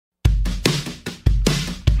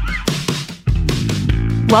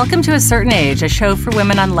Welcome to A Certain Age, a show for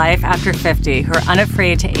women on life after 50 who are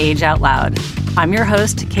unafraid to age out loud. I'm your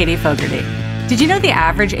host, Katie Fogarty. Did you know the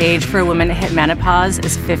average age for a woman to hit menopause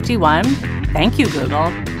is 51? Thank you,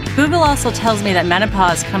 Google. Google also tells me that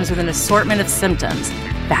menopause comes with an assortment of symptoms: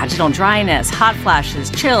 vaginal dryness, hot flashes,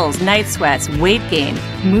 chills, night sweats, weight gain,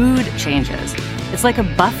 mood changes. It's like a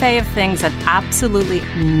buffet of things that absolutely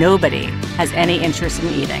nobody has any interest in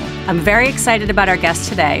eating. I'm very excited about our guest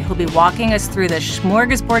today, who'll be walking us through the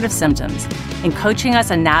smorgasbord of symptoms and coaching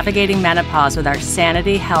us on navigating menopause with our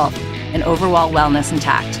sanity, health, and overall wellness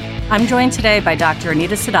intact. I'm joined today by Dr.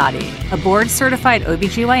 Anita Sadati, a board-certified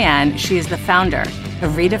OBGYN. She is the founder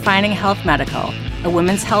of Redefining Health Medical, a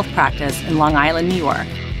women's health practice in Long Island, New York.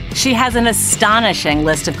 She has an astonishing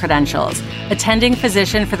list of credentials: attending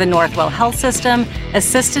physician for the Northwell Health System,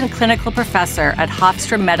 assistant clinical professor at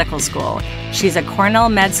Hofstra Medical School. She's a Cornell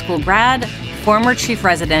Med School grad, former chief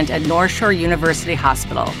resident at North Shore University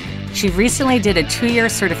Hospital. She recently did a 2-year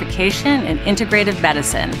certification in integrative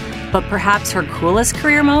medicine, but perhaps her coolest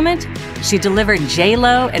career moment? She delivered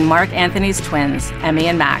J-Lo and Mark Anthony's twins, Emmy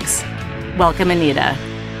and Max. Welcome, Anita.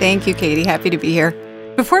 Thank you, Katie. Happy to be here.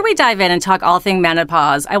 Before we dive in and talk all things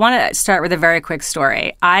menopause, I want to start with a very quick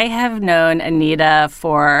story. I have known Anita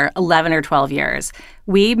for 11 or 12 years.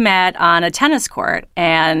 We met on a tennis court,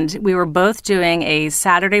 and we were both doing a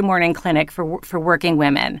Saturday morning clinic for working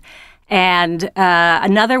women. And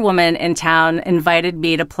another woman in town invited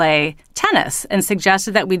me to play tennis and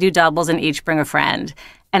suggested that we do doubles and each bring a friend.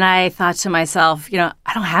 And I thought to myself, I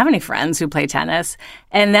don't have any friends who play tennis.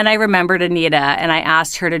 And then I remembered Anita, and I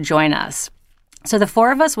asked her to join us. So the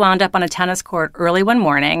four of us wound up on a tennis court early one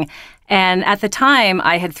morning. And at the time,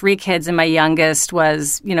 I had 3 kids, and my youngest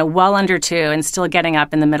was, well under 2 and still getting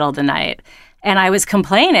up in the middle of the night. And I was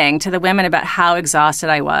complaining to the women about how exhausted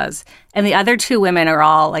I was. And the other 2 women are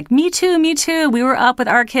all like, me too, me too. We were up with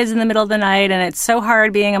our kids in the middle of the night, and it's so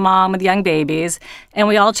hard being a mom with young babies. And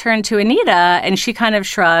we all turned to Anita, and she kind of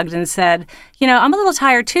shrugged and said, I'm a little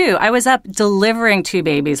tired too. I was up delivering 2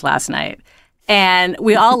 babies last night. And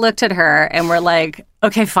we all looked at her and were like,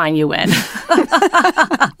 okay, fine, you win. And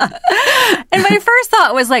my first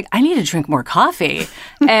thought was like, I need to drink more coffee.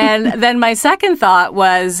 And then my second thought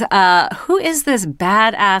was, who is this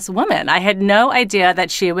badass woman? I had no idea that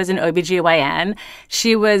she was an OBGYN.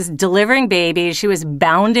 She was delivering babies. She was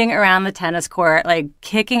bounding around the tennis court, like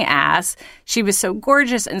kicking ass. She was so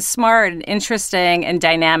gorgeous and smart and interesting and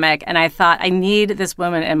dynamic. And I thought, I need this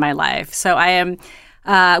woman in my life. So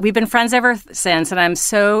we've been friends ever since, and I'm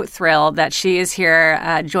so thrilled that she is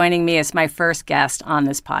here joining me as my first guest on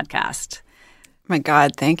this podcast. My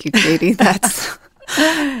God, thank you, Katie.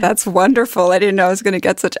 That's wonderful. I didn't know I was going to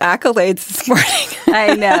get such accolades this morning.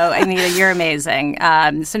 I know, Anita, you're amazing.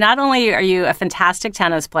 So not only are you a fantastic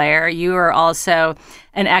tennis player, you are also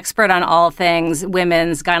an expert on all things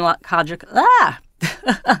women's gynecological.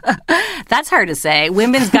 That's hard to say.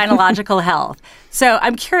 Women's gynecological health. So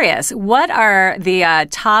I'm curious, what are the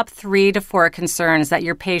top 3 to 4 concerns that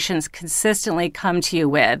your patients consistently come to you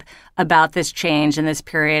with about this change in this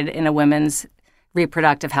period in a woman's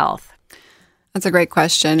reproductive health? That's a great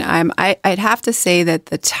question. I'd have to say that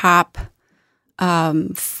the top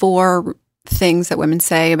 4 things that women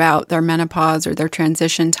say about their menopause or their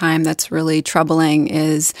transition time that's really troubling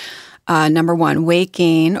is number 1, weight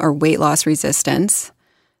gain or weight loss resistance.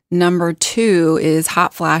 Number 2 is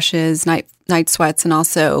hot flashes, night sweats, and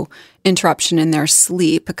also interruption in their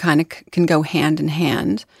sleep. It kind of can go hand in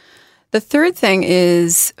hand. The third thing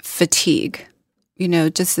is fatigue.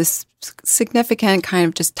 Just this significant kind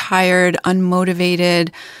of just tired, unmotivated,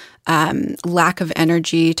 lack of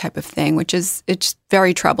energy type of thing, it's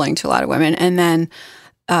very troubling to a lot of women. And then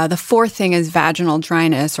the fourth thing is vaginal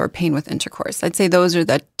dryness or pain with intercourse. I'd say those are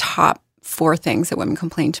the top 4 things that women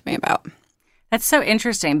complain to me about. That's so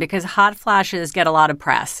interesting because hot flashes get a lot of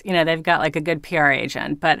press. They've got like a good PR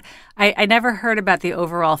agent, but I never heard about the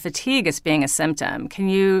overall fatigue as being a symptom. Can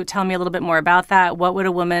you tell me a little bit more about that? What would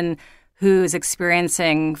a woman who's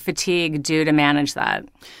experiencing fatigue do to manage that?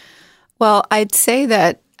 Well, I'd say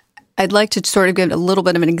that I'd like to sort of give a little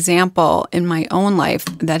bit of an example in my own life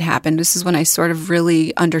that happened. This is when I sort of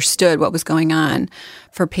really understood what was going on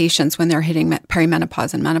for patients when they're hitting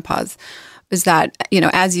perimenopause and menopause. Is that,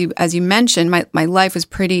 as you mentioned, my life was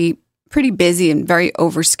pretty busy and very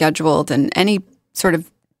overscheduled, and any sort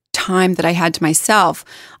of time that I had to myself,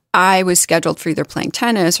 I was scheduled for either playing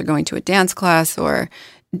tennis or going to a dance class or,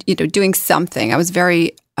 doing something. I was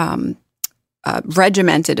very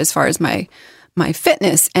regimented as far as my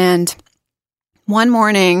fitness. And one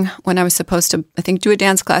morning when I was supposed to, I think, do a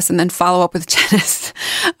dance class and then follow up with tennis,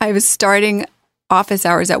 I was starting office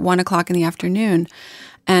hours at 1:00 in the afternoon.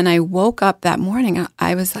 And I woke up that morning,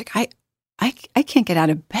 I was like, I can't get out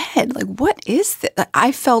of bed. Like, what is this?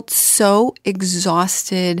 I felt so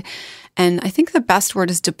exhausted. And I think the best word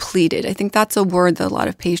is depleted. I think that's a word that a lot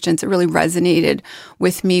of patients, it really resonated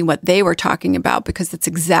with me, what they were talking about, because that's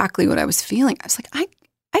exactly what I was feeling. I was like,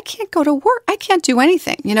 I can't go to work. I can't do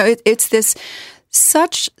anything. It's this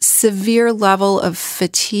such severe level of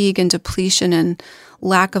fatigue and depletion and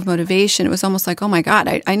lack of motivation. It was almost like, oh my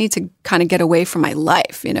God, I need to kind of get away from my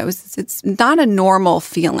life. It's not a normal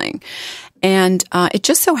feeling. And it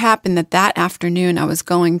just so happened that afternoon I was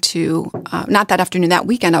going to, not that afternoon, that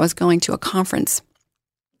weekend I was going to a conference,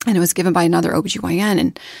 and it was given by another OBGYN,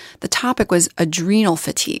 and the topic was adrenal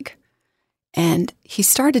fatigue. And he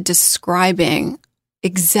started describing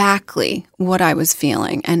exactly what I was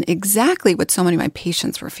feeling and exactly what so many of my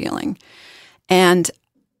patients were feeling. And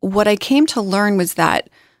what I came to learn was that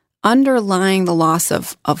underlying the loss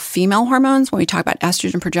of female hormones, when we talk about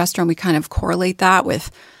estrogen, progesterone, we kind of correlate that with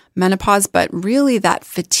menopause, but really that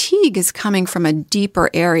fatigue is coming from a deeper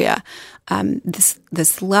area.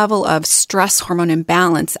 This level of stress hormone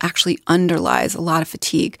imbalance actually underlies a lot of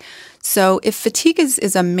fatigue. So if fatigue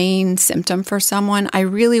is a main symptom for someone, I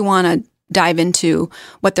really want to dive into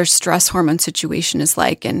what their stress hormone situation is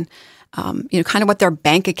like, and kind of what their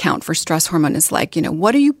bank account for stress hormone is like.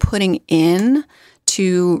 What are you putting in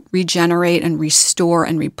to regenerate and restore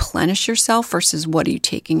and replenish yourself versus what are you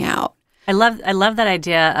taking out? I love that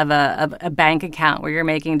idea of a bank account where you're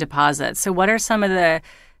making deposits. So what are some of the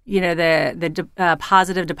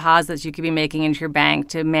positive deposits you could be making into your bank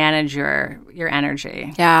to manage your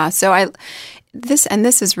energy? Yeah. So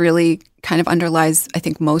this is really kind of underlies, I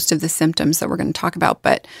think, most of the symptoms that we're going to talk about.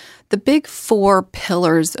 But the big 4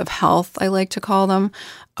 pillars of health, I like to call them,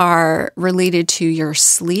 are related to your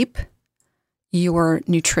sleep, your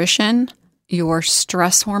nutrition, your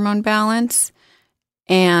stress hormone balance,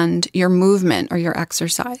 and your movement or your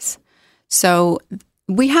exercise. So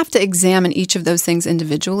we have to examine each of those things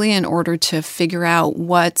individually in order to figure out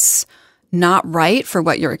what's not right for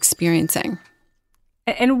what you're experiencing.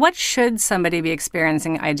 And what should somebody be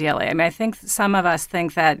experiencing ideally? I mean, I think some of us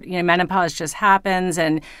think that menopause just happens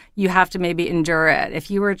and you have to maybe endure it. If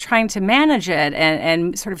you were trying to manage it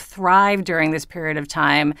and sort of thrive during this period of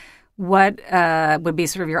time, what would be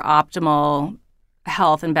sort of your optimal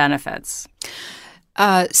health and benefits?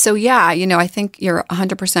 I think you're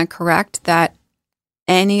 100% correct that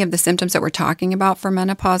any of the symptoms that we're talking about for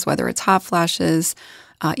menopause, whether it's hot flashes,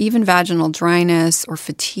 even vaginal dryness or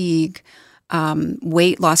fatigue,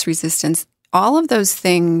 weight loss resistance, all of those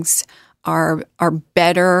things are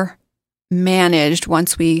better managed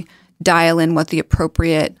once we dial in what the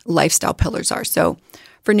appropriate lifestyle pillars are. So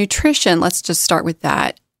for nutrition, let's just start with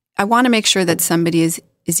that. I want to make sure that somebody is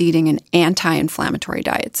eating an anti-inflammatory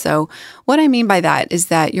diet. So what I mean by that is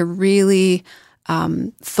that you're really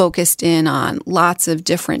focused in on lots of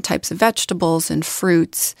different types of vegetables and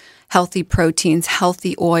fruits, healthy proteins,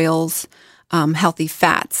 healthy oils, healthy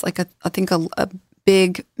fats. Like I think a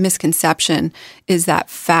big misconception is that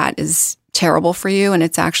fat is terrible for you, and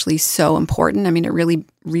it's actually so important. I mean, it really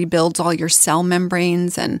rebuilds all your cell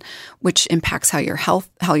membranes, and which impacts how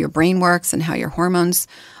your brain works and how your hormones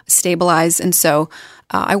stabilize. And so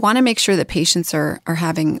I want to make sure that patients are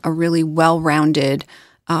having a really well-rounded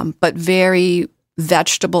but very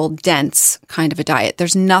vegetable-dense kind of a diet.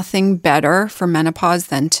 There's nothing better for menopause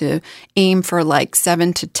than to aim for like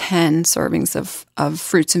 7 to 10 servings of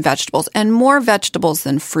fruits and vegetables, and more vegetables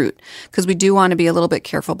than fruit, because we do want to be a little bit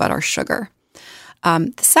careful about our sugar.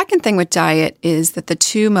 The second thing with diet is that the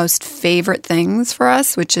 2 most favorite things for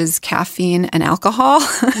us, which is caffeine and alcohol,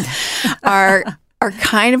 are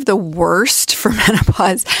kind of the worst for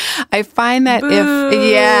menopause. I find that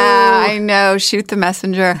I know, shoot the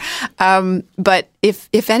messenger. But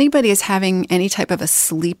if anybody is having any type of a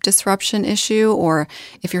sleep disruption issue, or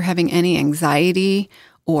if you're having any anxiety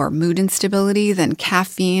or mood instability, then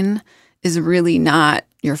caffeine is really not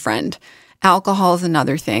your friend. Alcohol is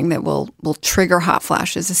another thing that will trigger hot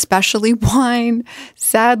flashes, especially wine.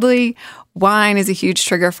 Sadly, wine is a huge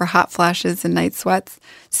trigger for hot flashes and night sweats.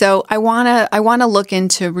 So I wanna look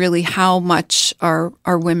into really how much are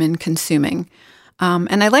women consuming,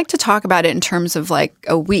 and I like to talk about it in terms of like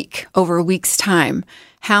over a week's time.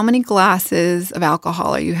 How many glasses of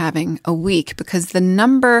alcohol are you having a week? Because the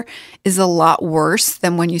number is a lot worse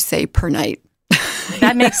than when you say per night.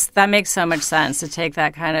 That makes so much sense, to take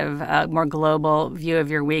that kind of more global view of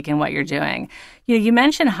your week and what you're doing. You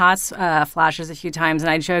mentioned hot flashes a few times, and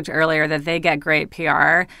I joked earlier that they get great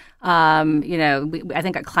PR. I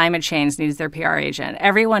think climate change needs their PR agent.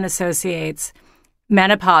 Everyone associates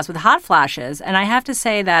menopause with hot flashes. And I have to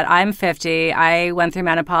say that I'm 50. I went through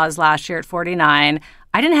menopause last year at 49.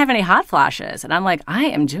 I didn't have any hot flashes. And I'm like, I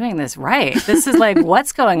am doing this right. This is like,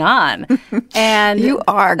 what's going on? And you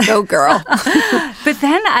are. Go girl. But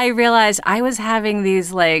then I realized I was having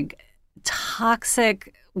these like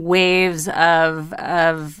toxic waves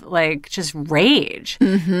of like just rage.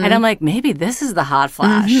 And I'm like, maybe this is the hot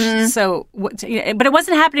flash. So, but it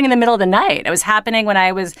wasn't happening in the middle of the night. It was happening when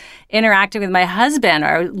I was interacting with my husband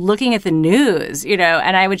or looking at the news,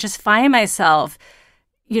 and I would just find myself,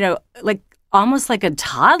 like almost like a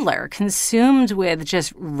toddler consumed with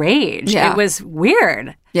just rage. Yeah. It was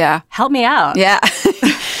weird. Yeah. Help me out. Yeah.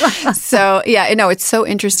 So, it's so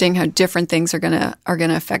interesting how different things are going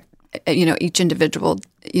to affect each individual,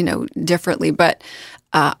 differently. But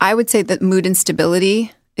I would say that mood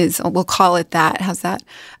instability is, we'll call it that. How's that?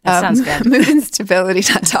 That sounds good. Mood instability,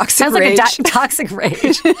 not toxic rage. Sounds like toxic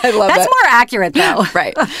rage. I love That's that. more accurate, though.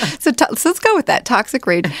 Right. So let's go with that. Toxic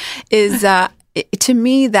rage is, to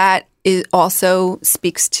me, that it also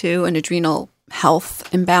speaks to an adrenal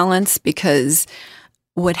health imbalance, because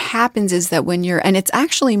what happens is that and it's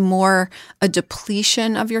actually more a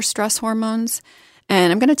depletion of your stress hormones.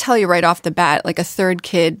 And I'm going to tell you right off the bat, like a third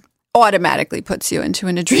kid automatically puts you into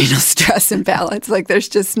an adrenal stress imbalance. Like there's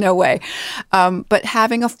just no way. But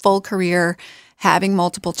having a full career, having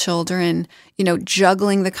multiple children,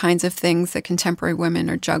 juggling the kinds of things that contemporary women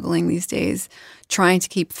are juggling these days, trying to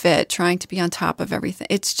keep fit, trying to be on top of everything.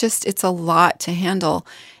 It's a lot to handle.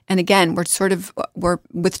 And again, we're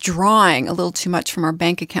withdrawing a little too much from our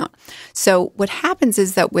bank account. So what happens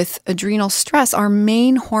is that with adrenal stress, our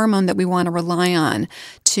main hormone that we want to rely on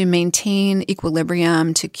to maintain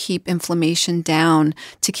equilibrium, to keep inflammation down,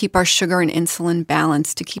 to keep our sugar and insulin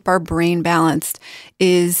balanced, to keep our brain balanced,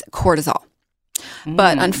 is cortisol.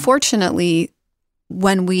 But unfortunately,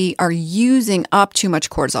 when we are using up too much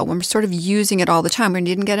cortisol, when we're sort of using it all the time, we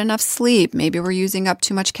didn't get enough sleep. Maybe we're using up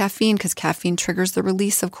too much caffeine because caffeine triggers the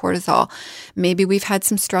release of cortisol. Maybe we've had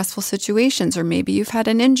some stressful situations, or maybe you've had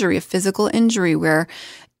an injury, a physical injury where,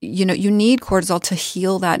 you need cortisol to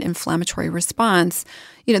heal that inflammatory response.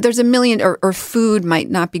 There's a million, or food might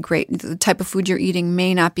not be great. The type of food you're eating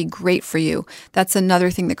may not be great for you. That's another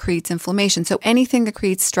thing that creates inflammation. So anything that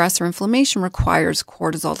creates stress or inflammation requires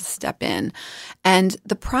cortisol to step in. And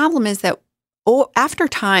the problem is that after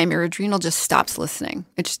time, your adrenal just stops listening.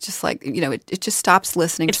 It's just like, it just stops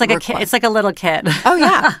listening. It's like a kid. It's like a little kid. Oh,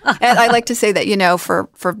 yeah. And I like to say that,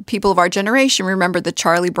 for people of our generation, remember the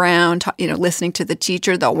Charlie Brown, listening to the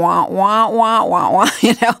teacher, the wah, wah, wah, wah, wah,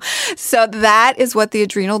 So that is what the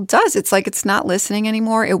adrenal does. It's like it's not listening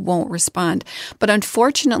anymore. It won't respond. But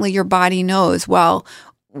unfortunately, your body knows, well,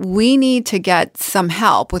 we need to get some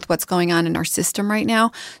help with what's going on in our system right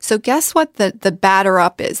now. So guess what the batter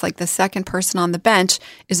up is? Like the second person on the bench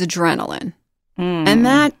is adrenaline. And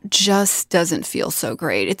that just doesn't feel so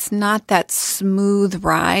great. It's not that smooth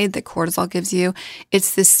ride that cortisol gives you.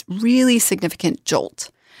 It's this really significant jolt.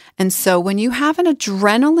 And so when you have an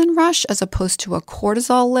adrenaline rush as opposed to a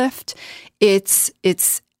cortisol lift, it's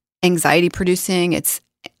anxiety producing, it's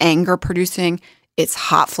anger producing, it's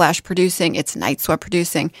hot flash producing, it's night sweat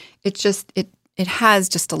producing. It has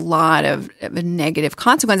just a lot of negative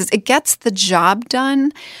consequences. It gets the job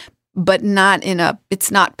done, but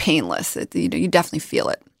it's not painless. You definitely feel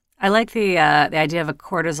it. I like the idea of a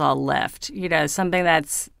cortisol lift, something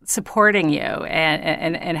that's supporting you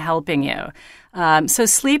and helping you. So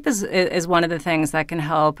sleep is one of the things that can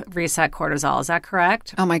help reset cortisol. Is that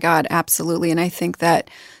correct? Oh my God, absolutely. And I think that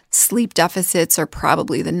sleep deficits are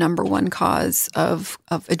probably the number one cause of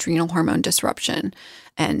adrenal hormone disruption.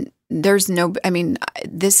 And this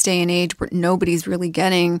day and age, nobody's really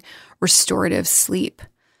getting restorative sleep.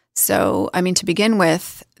 So, to begin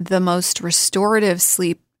with, the most restorative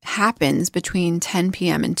sleep happens between 10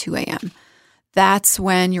 p.m. and 2 a.m. That's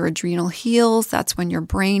when your adrenal heals. That's when your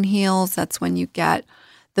brain heals. That's when you get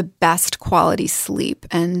the best quality sleep.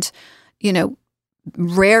 And,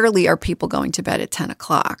 rarely are people going to bed at 10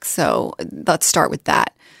 o'clock. So let's start with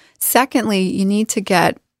that. Secondly, you need to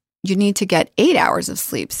get 8 hours of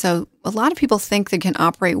sleep. So a lot of people think they can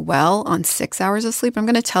operate well on 6 hours of sleep. I'm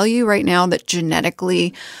going to tell you right now that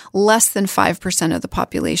genetically, less than 5% of the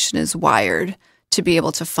population is wired to be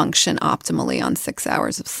able to function optimally on 6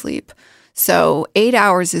 hours of sleep. So 8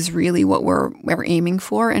 hours is really what we're aiming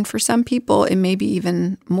for. And for some people, it may be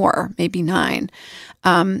even more, maybe 9.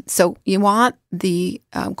 So you want the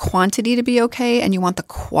quantity to be okay, and you want the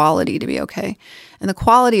quality to be okay. And the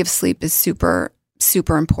quality of sleep is super,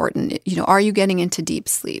 super important. Are you getting into deep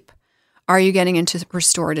sleep? Are you getting into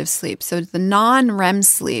restorative sleep? So the non-REM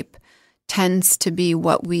sleep tends to be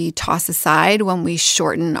what we toss aside when we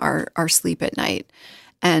shorten our sleep at night.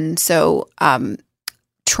 And so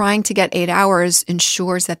trying to get 8 hours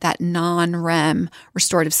ensures that non-REM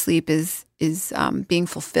restorative sleep is being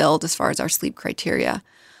fulfilled as far as our sleep criteria.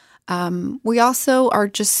 We also are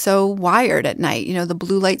just so wired at night. The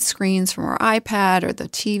blue light screens from our iPad or the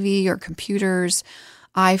TV or computers,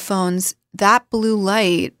 iPhones, that blue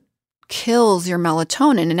light kills your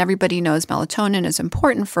melatonin. And everybody knows melatonin is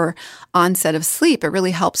important for onset of sleep. It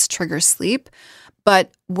really helps trigger sleep.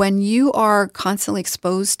 But when you are constantly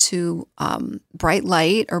exposed to bright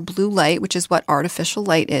light or blue light, which is what artificial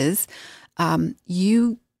light is,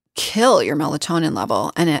 you kill your melatonin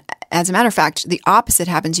level. And as a matter of fact, the opposite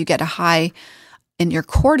happens. You get a high in your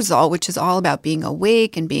cortisol, which is all about being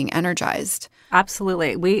awake and being energized.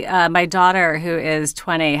 Absolutely. My daughter, who is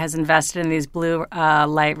 20, has invested in these blue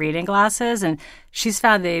light reading glasses, and she's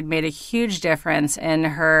found they'd made a huge difference in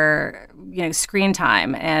her, screen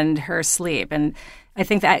time and her sleep. And I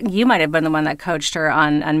think that you might have been the one that coached her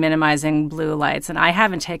on minimizing blue lights, and I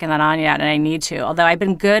haven't taken that on yet, and I need to. Although I've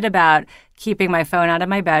been good about keeping my phone out of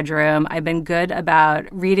my bedroom. I've been good about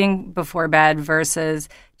reading before bed versus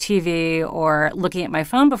TV or looking at my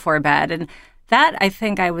phone before bed. And that, I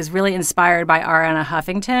think, I was really inspired by Arianna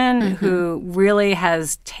Huffington, who really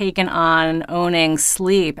has taken on owning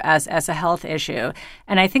sleep as a health issue.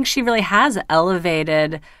 And I think she really has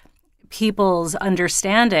elevated people's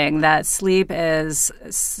understanding that sleep is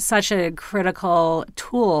such a critical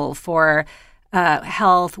tool for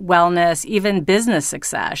health, wellness, even business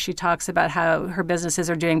success. She talks about how her businesses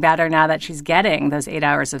are doing better now that she's getting those 8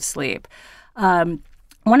 hours of sleep.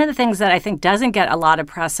 One of the things that I think doesn't get a lot of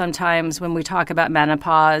press sometimes when we talk about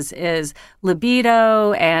menopause is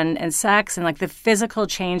libido and sex and like the physical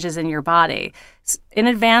changes in your body. In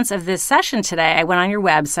advance of this session today, I went on your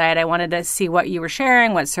website. I wanted to see what you were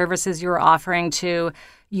sharing, what services you were offering to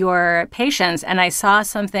your patients, and I saw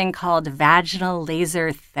something called vaginal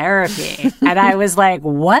laser therapy. And I was like,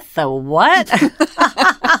 what the what?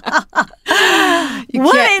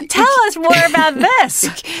 Tell us more about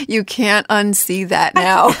this. You can't unsee that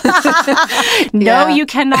now. No, you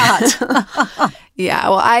cannot. Yeah,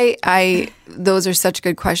 well, I those are such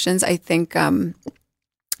good questions. I think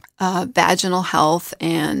vaginal health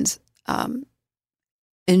and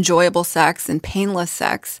enjoyable sex and painless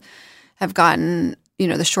sex have gotten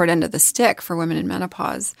the short end of the stick for women in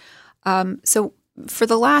menopause. So for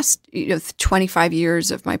the last 25 years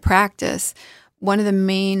of my practice, one of the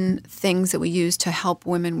main things that we use to help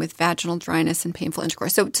women with vaginal dryness and painful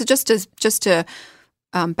intercourse. So just to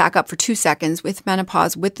back up for 2 seconds, with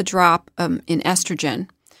menopause, with the drop in estrogen,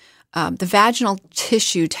 the vaginal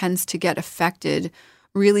tissue tends to get affected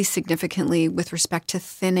really significantly with respect to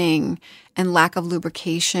thinning and lack of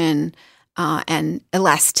lubrication and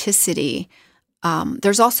elasticity.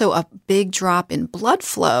 There's also a big drop in blood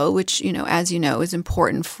flow, which, as you know, is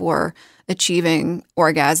important for achieving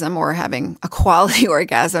orgasm or having a quality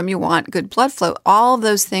orgasm. You want good blood flow. All of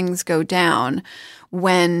those things go down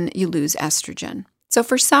when you lose estrogen. So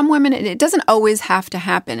for some women, it doesn't always have to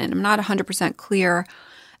happen. And I'm not 100% clear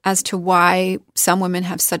as to why some women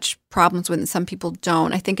have such problems with it and some people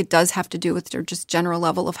don't. I think it does have to do with their just general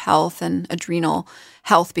level of health and adrenal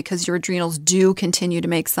health, because your adrenals do continue to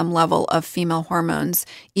make some level of female hormones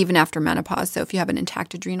even after menopause. So if you have an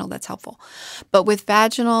intact adrenal, that's helpful. But with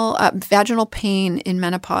vaginal pain in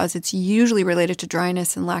menopause, it's usually related to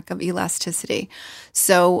dryness and lack of elasticity.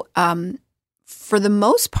 So for the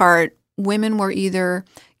most part, women were either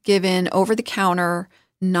given over-the-counter,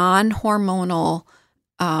 non-hormonal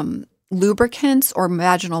lubricants or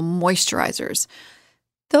vaginal moisturizers.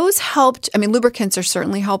 Those helped. I mean, lubricants are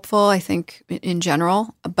certainly helpful, I think, in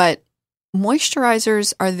general, but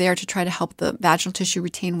moisturizers are there to try to help the vaginal tissue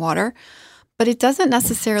retain water, but it doesn't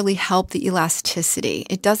necessarily help the elasticity.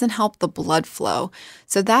 It doesn't help the blood flow.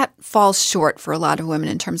 So that falls short for a lot of women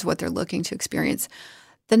in terms of what they're looking to experience.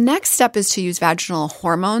 The next step is to use vaginal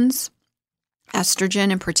hormones,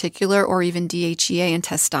 estrogen in particular, or even DHEA and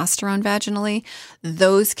testosterone vaginally.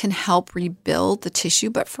 Those can help rebuild the tissue.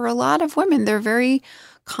 But for a lot of women, they're very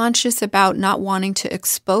conscious about not wanting to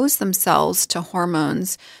expose themselves to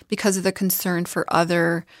hormones because of the concern for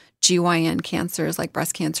other GYN cancers like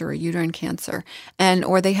breast cancer or uterine cancer,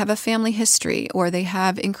 or they have a family history, or they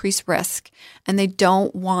have increased risk, and they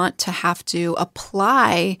don't want to have to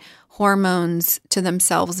apply hormones to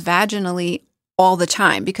themselves vaginally all the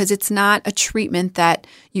time because it's not a treatment that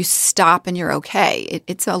you stop and you're okay.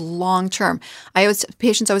 It's a long term.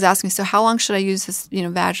 Patients always ask me, so how long should I use this,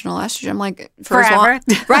 vaginal estrogen? I'm like, forever.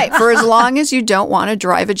 For as long as you don't want a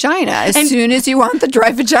dry vagina. As soon as you want the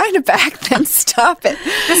dry vagina back, then stop it.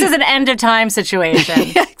 This is an end of time situation.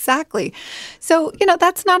 Yeah, exactly. So,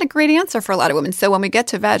 that's not a great answer for a lot of women. So when we get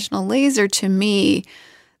to vaginal laser, to me,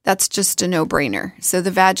 that's just a no-brainer. So the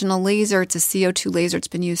vaginal laser, it's a CO2 laser. It's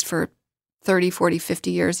been used for 30, 40, 50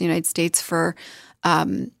 years in the United States for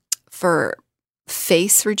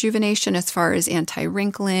face rejuvenation as far as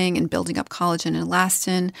anti-wrinkling and building up collagen and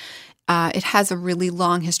elastin. It has a really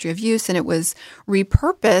long history of use, and it was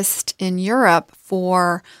repurposed in Europe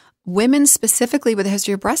for women specifically with a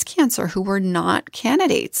history of breast cancer who were not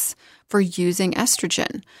candidates for using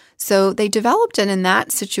estrogen. So they developed it in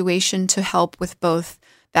that situation to help with both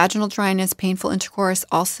vaginal dryness, painful intercourse.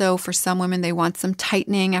 Also, for some women, they want some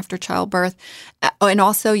tightening after childbirth, and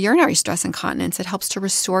also urinary stress incontinence. It helps to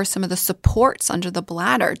restore some of the supports under the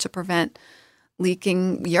bladder to prevent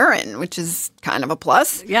leaking urine, which is kind of a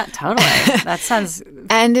plus. Yeah, totally. That sounds...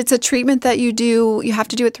 And it's a treatment that you have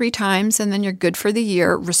to do it 3 times, and then you're good for the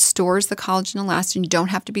year. Restores the collagen and elastin. You don't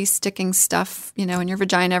have to be sticking stuff, in your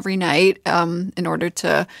vagina every night in order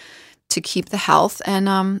to keep the health.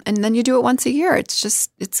 And then you do it once a year.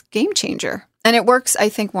 It's game changer. And it works, I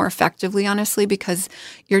think, more effectively, honestly, because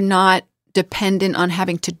you're not dependent on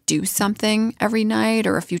having to do something every night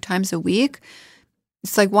or a few times a week.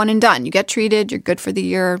 It's like one and done. You get treated, you're good for the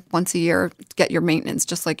year, once a year, get your maintenance,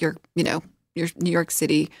 just like your New York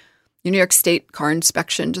State car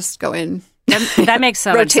inspection, just go in. That makes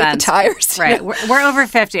so much sense. Rotate the tires. Right. We're over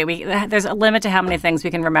 50. There's a limit to how many things we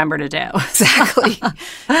can remember to do. Exactly.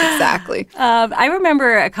 Exactly. I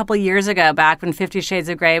remember a couple years ago, back when 50 Shades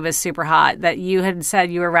of Grey was super hot, that you had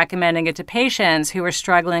said you were recommending it to patients who were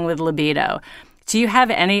struggling with libido. Do you have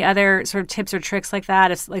any other sort of tips or tricks like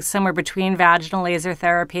that? It's like somewhere between vaginal laser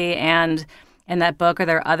therapy and in that book. Are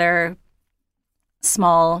there other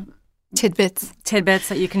small tidbits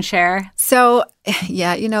that you can share? So,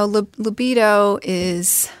 yeah, libido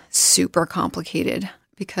is super complicated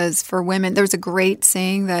because for women, there's a great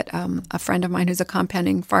saying that a friend of mine who's a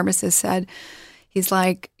compounding pharmacist said. He's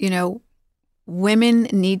like, women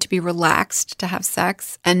need to be relaxed to have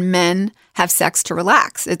sex, and men have sex to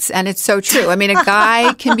relax. It's so true. I mean, a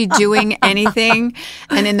guy can be doing anything,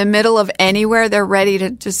 and in the middle of anywhere, they're ready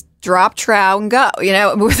to just drop trow and go.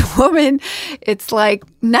 With a woman, it's like,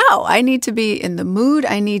 no, I need to be in the mood.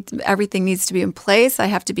 Everything needs to be in place. I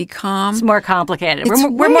have to be calm. It's more complicated.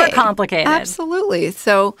 We're more complicated. Absolutely.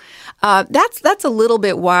 So that's a little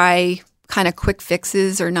bit why kind of quick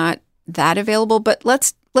fixes are not that available. But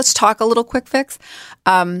let's talk a little quick fix.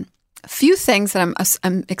 A few things that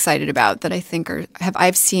I'm excited about that I think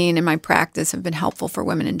I've seen in my practice have been helpful for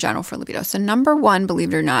women in general for libido. So number one,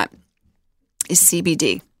 believe it or not, is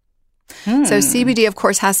CBD. So CBD, of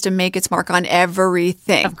course, has to make its mark on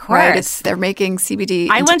everything. Of course. Right? They're making CBD.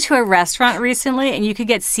 I went to a restaurant recently, and you could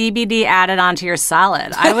get CBD added onto your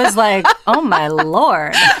salad. I was like, oh, my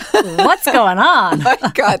Lord. What's going on? Oh,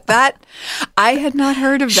 my God. I had not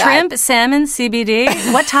heard of that. Shrimp, salmon,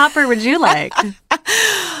 CBD. What topper would you like?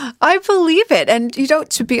 I believe it. And,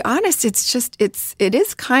 to be honest, it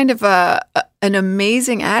is kind of an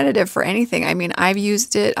amazing additive for anything. I mean, I've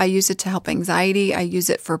used it. I use it to help anxiety. I use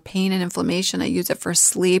it for pain and inflammation. I use it for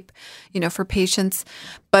sleep, for patients.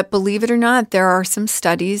 But believe it or not, there are some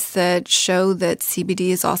studies that show that CBD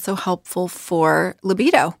is also helpful for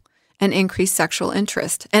libido and increased sexual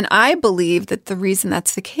interest. And I believe that the reason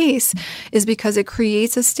that's the case is because it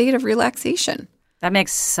creates a state of relaxation. That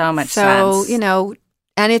makes so much sense. So,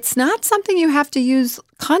 and it's not something you have to use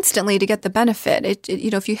constantly to get the benefit.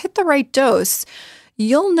 If you hit the right dose,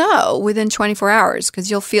 you'll know within 24 hours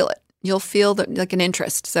because you'll feel it. You'll feel like an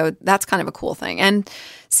interest. So that's kind of a cool thing. And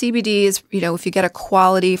CBD is, if you get a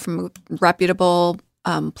quality from a reputable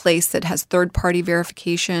place that has third-party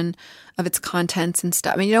verification of its contents and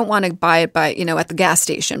stuff. I mean, you don't want to buy it at the gas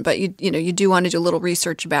station, but you do want to do a little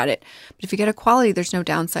research about it. But if you get a quality, there's no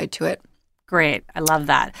downside to it. Great. I love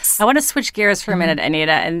that. I want to switch gears for a minute,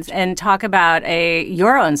 Anita, and talk about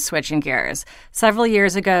your own switching gears. Several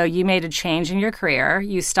years ago, you made a change in your career.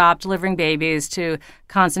 You stopped delivering babies to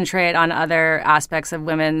concentrate on other aspects of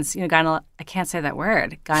women's, I can't say that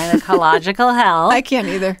word, gynecological health. I can't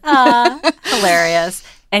either. Hilarious.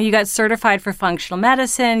 And you got certified for functional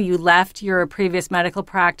medicine. You left your previous medical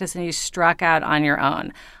practice and you struck out on your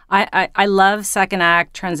own. I love second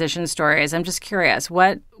act transition stories. I'm just curious,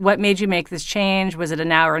 what made you make this change? Was it a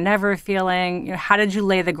now or never feeling? How did you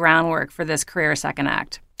lay the groundwork for this career second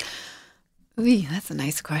act? Ooh, that's a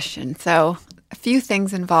nice question. So a few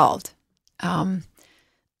things involved.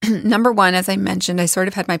 Number one, as I mentioned, I sort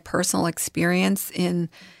of had my personal experience in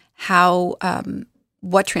how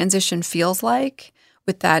what transition feels like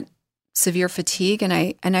with that severe fatigue, and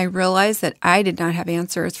I realized that I did not have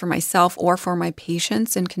answers for myself or for my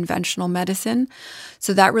patients in conventional medicine.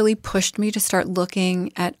 So that really pushed me to start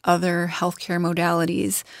looking at other healthcare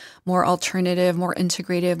modalities, more alternative, more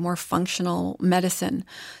integrative, more functional medicine.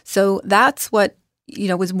 So that's what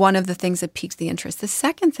was one of the things that piqued the interest. The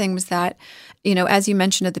second thing was that, as you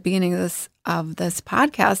mentioned at the beginning of this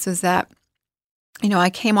podcast, was that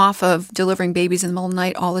I came off of delivering babies in the middle of the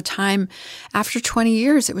night all the time. After 20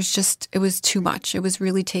 years, it was too much. It was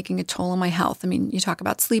really taking a toll on my health. I mean, you talk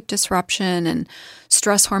about sleep disruption and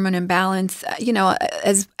stress hormone imbalance.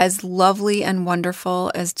 As lovely and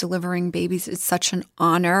wonderful as delivering babies, it's such an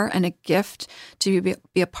honor and a gift to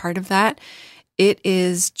be a part of that. It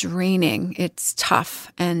is draining. It's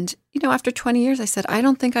tough. And, after 20 years, I said, I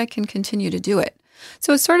don't think I can continue to do it.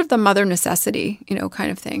 So it's sort of the mother necessity,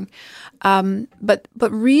 kind of thing. But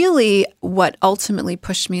really what ultimately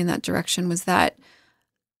pushed me in that direction was that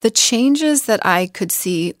the changes that I could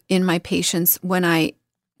see in my patients when I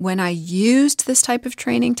used this type of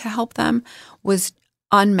training to help them was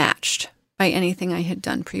unmatched by anything I had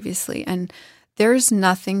done previously. And there's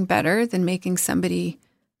nothing better than making somebody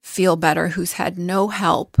feel better who's had no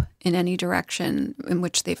help in any direction in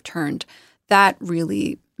which they've turned. That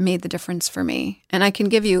really made the difference for me. And I can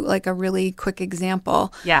give you like a really quick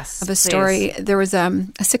example of a story. Please. There was a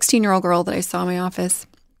 16-year-old girl that I saw in my office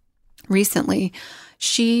recently.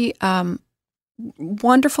 She,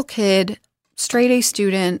 wonderful kid, straight A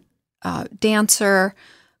student, dancer,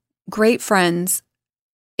 great friends.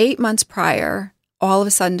 8 months prior, all of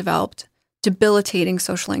a sudden developed debilitating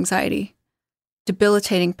social anxiety,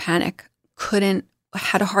 debilitating panic,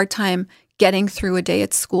 had a hard time getting through a day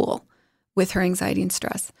at school with her anxiety and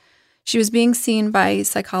stress. She was being seen by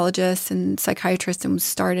psychologists and psychiatrists and was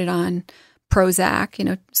started on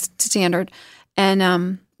Prozac, standard,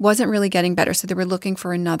 and wasn't really getting better. So they were looking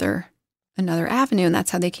for another avenue, and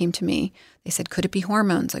that's how they came to me. They said, could it be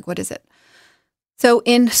hormones? Like, what is it? So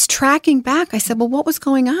in tracking back, I said, well, what was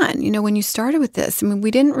going on? When you started with this, I mean,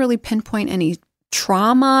 we didn't really pinpoint any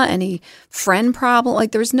trauma, any friend problem.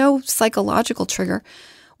 Like, there was no psychological trigger.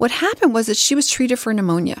 What happened was that she was treated for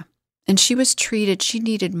pneumonia. And she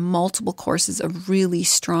needed multiple courses of really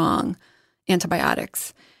strong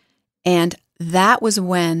antibiotics. And that was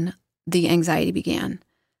when the anxiety began.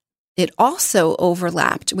 It also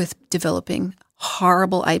overlapped with developing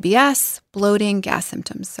horrible IBS, bloating, gas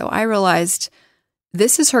symptoms. So I realized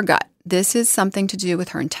this is her gut. This is something to do with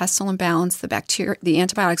her intestinal imbalance. The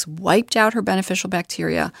antibiotics wiped out her beneficial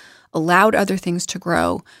bacteria, allowed other things to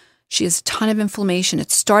grow. She has a ton of inflammation.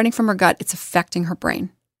 It's starting from her gut. It's affecting her brain.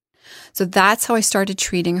 So that's how I started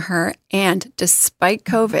treating her. And despite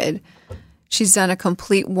COVID, she's done a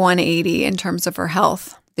complete 180 in terms of her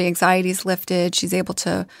health. The anxiety's lifted. She's able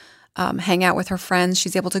to hang out with her friends.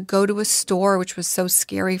 She's able to go to a store, which was so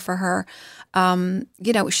scary for her.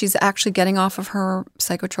 She's actually getting off of her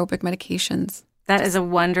psychotropic medications. That is a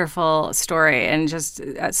wonderful story and just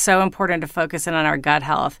so important to focus in on our gut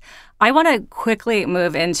health. I want to quickly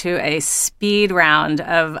move into a speed round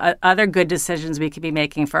of other good decisions we could be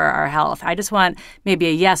making for our health. I just want maybe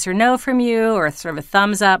a yes or no from you or sort of a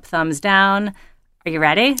thumbs up, thumbs down. Are you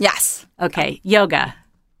ready? Yes. Okay. Yoga.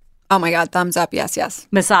 Oh my God. Thumbs up. Yes, yes.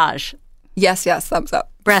 Massage. Yes, yes. Thumbs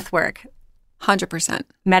up. Breath work. 100%.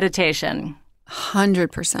 Meditation.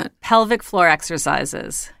 100%. Pelvic floor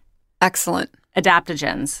exercises. Excellent.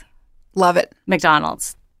 Adaptogens. Love it.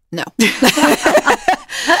 McDonald's. No. I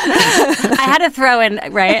had to throw in, a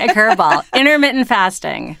curveball. Intermittent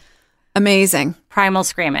fasting. Amazing. Primal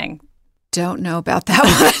screaming. Don't know about that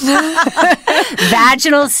one.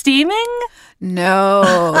 Vaginal steaming?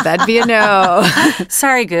 No, that'd be a no.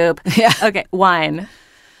 Sorry, Goop. Yeah. Okay, wine.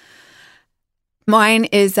 Mine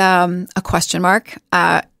is a question mark.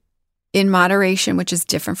 In moderation, which is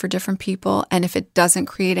different for different people, and if it doesn't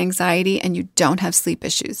create anxiety and you don't have sleep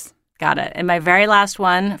issues. Got it. And my very last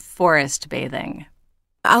one, forest bathing.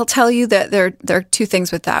 I'll tell you that there are two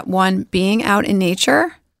things with that. One, being out in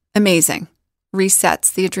nature, amazing.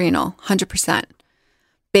 Resets the adrenal, 100%.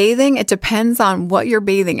 Bathing, it depends on what you're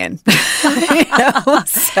bathing in. So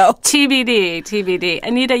TBD.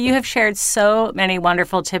 Anita, you have shared so many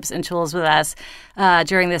wonderful tips and tools with us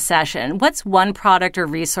during this session. What's one product or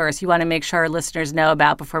resource you want to make sure our listeners know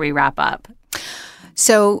about before we wrap up?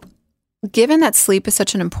 So given that sleep is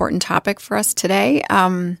such an important topic for us today,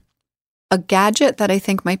 a gadget that I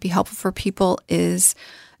think might be helpful for people is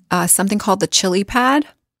something called the Chili Pad.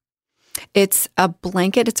 It's a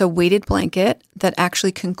blanket. It's a weighted blanket that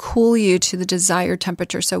actually can cool you to the desired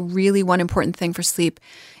temperature. So really one important thing for sleep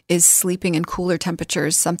is sleeping in cooler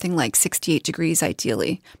temperatures, something like 68 degrees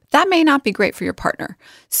ideally. That may not be great for your partner.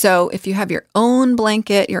 So if you have your own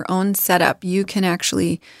blanket, your own setup, you can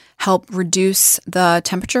actually help reduce the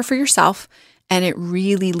temperature for yourself, and it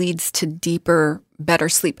really leads to deeper, better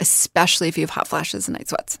sleep, especially if you have hot flashes and night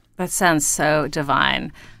sweats. That sounds so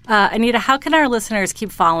divine. Anita, how can our listeners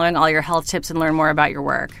keep following all your health tips and learn more about your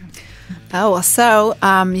work?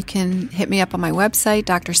 You can hit me up on my website,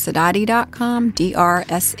 drsadati.com,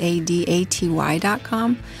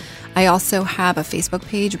 drsadati.com. I also have a Facebook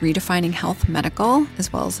page, Redefining Health Medical,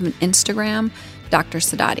 as well as an Instagram, Dr.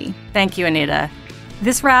 Sadati. Thank you, Anita.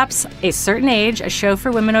 This wraps A Certain Age, a show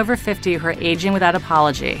for women over 50 who are aging without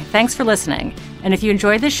apology. Thanks for listening. And if you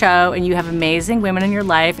enjoyed the show and you have amazing women in your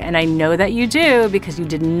life, and I know that you do because you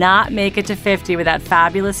did not make it to 50 without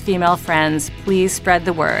fabulous female friends, please spread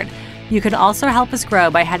the word. You can also help us grow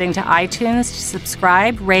by heading to iTunes to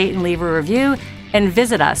subscribe, rate, and leave a review, and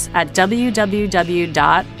visit us at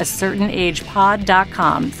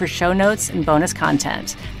www.acertainagepod.com for show notes and bonus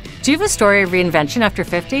content. Do you have a story of reinvention after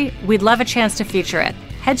 50? We'd love a chance to feature it.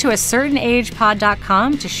 Head to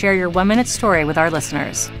acertainagepod.com to share your 1-minute story with our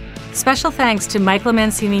listeners. Special thanks to Michael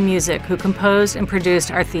Mancini Music, who composed and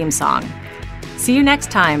produced our theme song. See you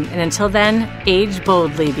next time, and until then, age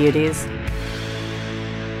boldly, beauties.